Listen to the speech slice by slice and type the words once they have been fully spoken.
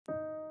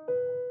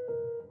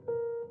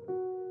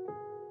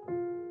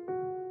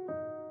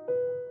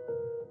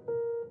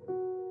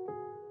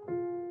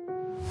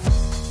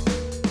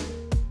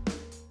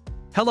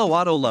Hello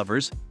auto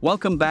lovers,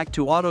 welcome back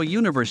to Auto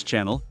Universe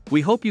channel.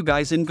 We hope you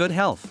guys in good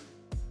health.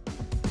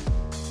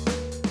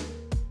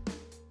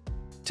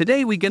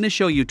 Today we gonna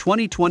show you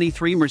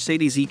 2023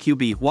 Mercedes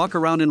EQB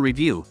walk-around and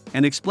review,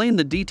 and explain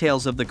the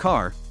details of the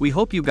car. We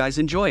hope you guys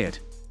enjoy it.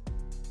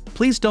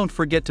 Please don't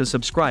forget to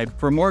subscribe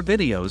for more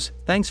videos.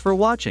 Thanks for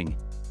watching.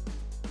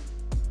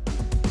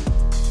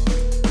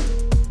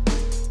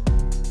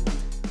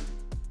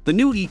 The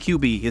new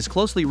EQB is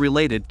closely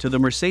related to the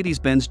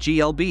Mercedes-Benz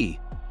GLB.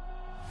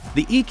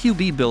 The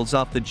EQB builds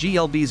off the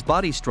GLB's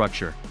body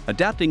structure,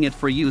 adapting it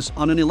for use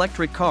on an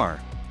electric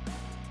car.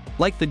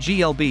 Like the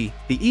GLB,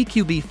 the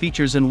EQB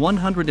features an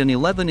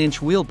 111-inch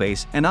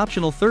wheelbase and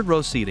optional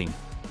third-row seating.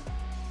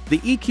 The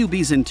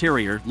EQB's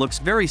interior looks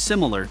very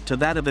similar to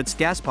that of its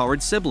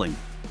gas-powered sibling.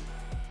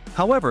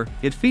 However,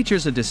 it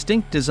features a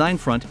distinct design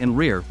front and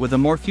rear with a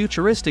more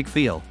futuristic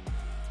feel.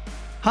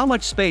 How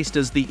much space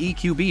does the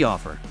EQB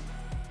offer?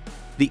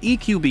 The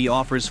EQB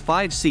offers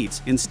 5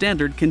 seats in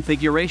standard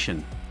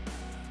configuration.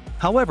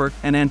 However,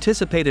 an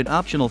anticipated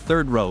optional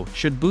third row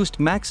should boost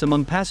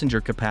maximum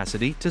passenger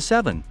capacity to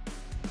 7.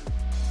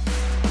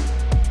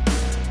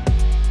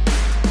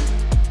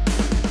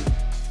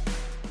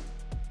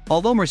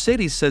 Although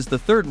Mercedes says the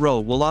third row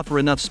will offer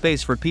enough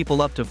space for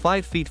people up to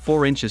 5 feet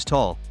 4 inches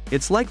tall,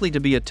 it's likely to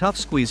be a tough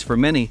squeeze for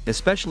many,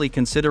 especially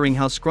considering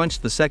how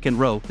scrunched the second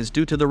row is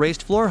due to the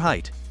raised floor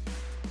height.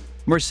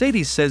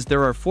 Mercedes says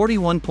there are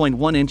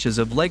 41.1 inches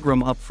of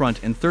legroom up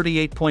front and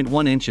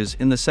 38.1 inches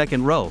in the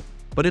second row,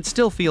 but it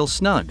still feels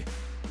snug.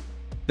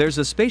 There's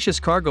a spacious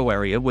cargo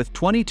area with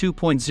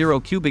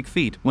 22.0 cubic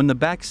feet when the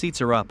back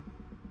seats are up.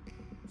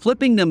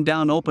 Flipping them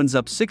down opens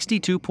up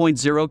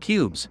 62.0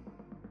 cubes.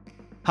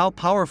 How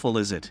powerful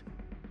is it?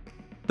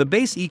 The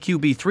base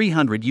EQB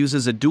 300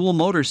 uses a dual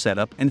motor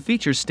setup and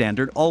features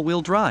standard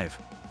all-wheel drive.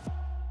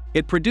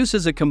 It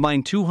produces a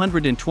combined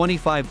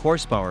 225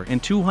 horsepower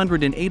and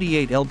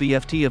 288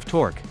 lb-ft of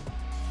torque.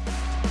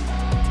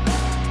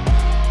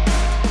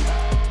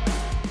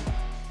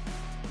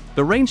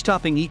 The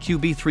range-topping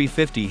EQB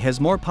 350 has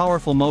more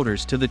powerful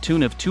motors to the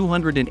tune of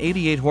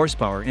 288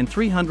 horsepower and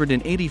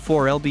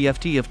 384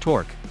 lb-ft of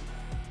torque.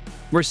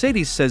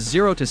 Mercedes says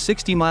 0 to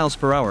 60 miles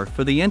per hour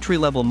for the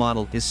entry-level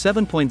model is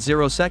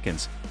 7.0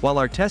 seconds, while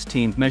our test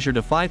team measured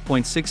a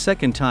 5.6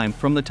 second time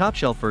from the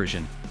top-shelf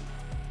version.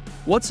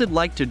 What's it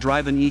like to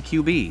drive an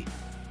EQB?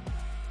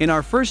 In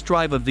our first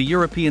drive of the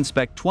European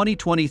spec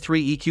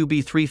 2023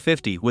 EQB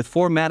 350 with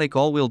 4Matic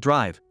all-wheel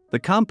drive, the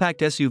compact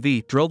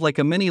SUV drove like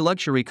a mini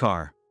luxury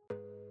car.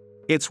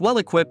 It's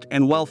well-equipped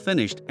and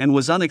well-finished and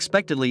was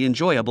unexpectedly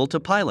enjoyable to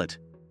pilot.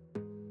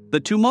 The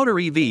two-motor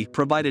EV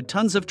provided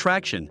tons of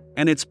traction,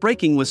 and its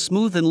braking was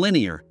smooth and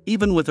linear,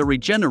 even with a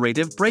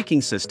regenerative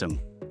braking system.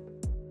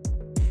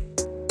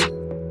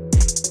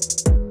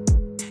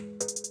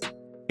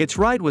 Its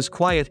ride was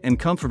quiet and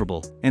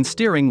comfortable, and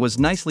steering was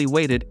nicely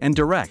weighted and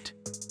direct.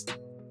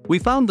 We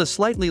found the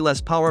slightly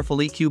less powerful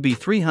EQB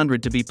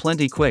 300 to be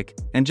plenty quick,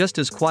 and just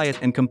as quiet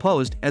and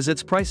composed as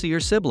its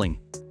pricier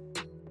sibling.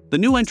 The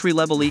new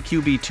entry-level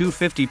EQB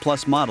 250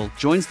 Plus model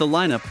joins the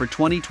lineup for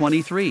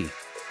 2023.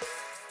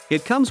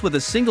 It comes with a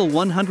single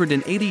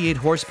 188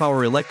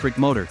 horsepower electric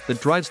motor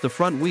that drives the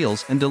front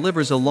wheels and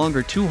delivers a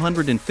longer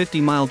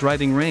 250-mile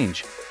driving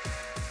range.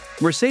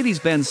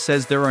 Mercedes-Benz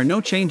says there are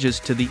no changes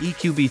to the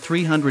EQB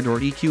 300 or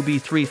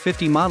EQB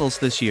 350 models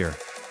this year.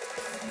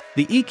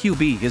 The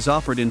EQB is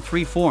offered in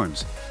 3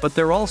 forms, but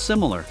they're all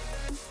similar.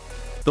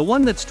 The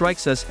one that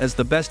strikes us as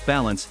the best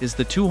balance is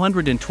the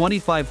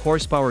 225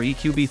 horsepower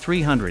EQB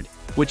 300,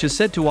 which is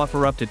said to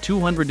offer up to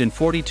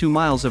 242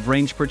 miles of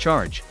range per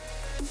charge.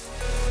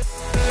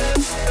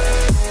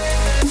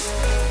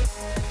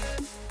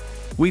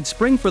 We'd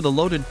spring for the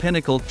loaded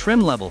Pinnacle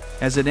trim level,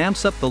 as it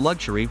amps up the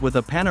luxury with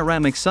a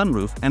panoramic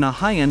sunroof and a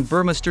high-end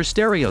Burmester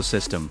stereo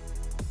system.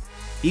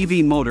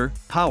 EV motor,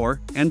 power,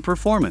 and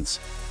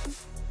performance.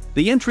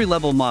 The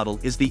entry-level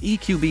model is the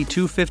EQB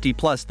 250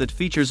 Plus that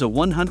features a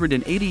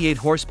 188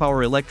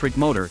 horsepower electric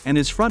motor and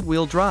is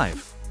front-wheel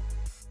drive.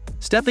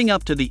 Stepping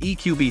up to the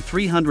EQB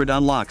 300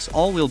 unlocks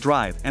all-wheel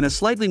drive and a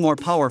slightly more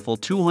powerful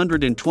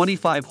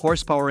 225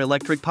 horsepower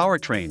electric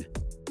powertrain.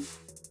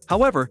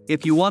 However,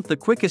 if you want the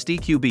quickest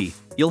EQB,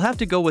 you'll have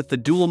to go with the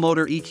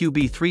dual-motor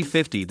EQB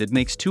 350 that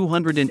makes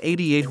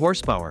 288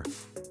 horsepower.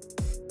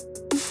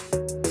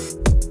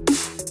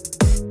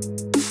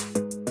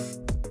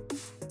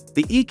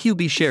 The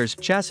EQB shares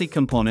chassis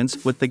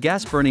components with the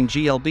gas-burning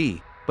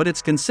GLB, but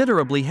it's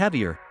considerably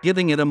heavier,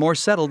 giving it a more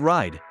settled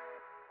ride.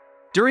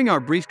 During our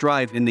brief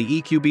drive in the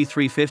EQB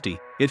 350,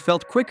 it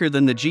felt quicker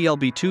than the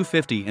GLB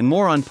 250 and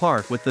more on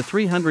par with the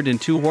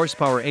 302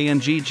 horsepower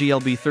AMG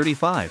GLB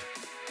 35.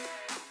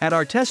 At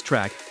our test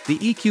track, the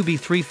EQB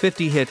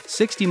 350 hit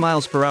 60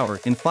 miles per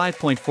hour in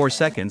 5.4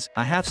 seconds,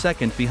 a half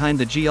second behind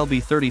the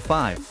GLB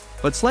 35,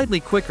 but slightly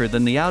quicker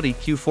than the Audi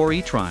Q4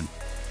 e-tron.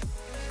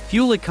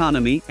 Fuel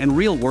economy and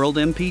real-world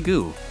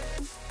mpg.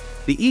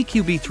 The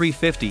EQB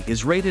 350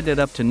 is rated at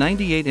up to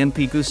 98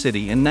 mpg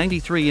city and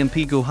 93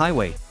 mpg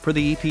highway, per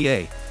the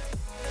EPA.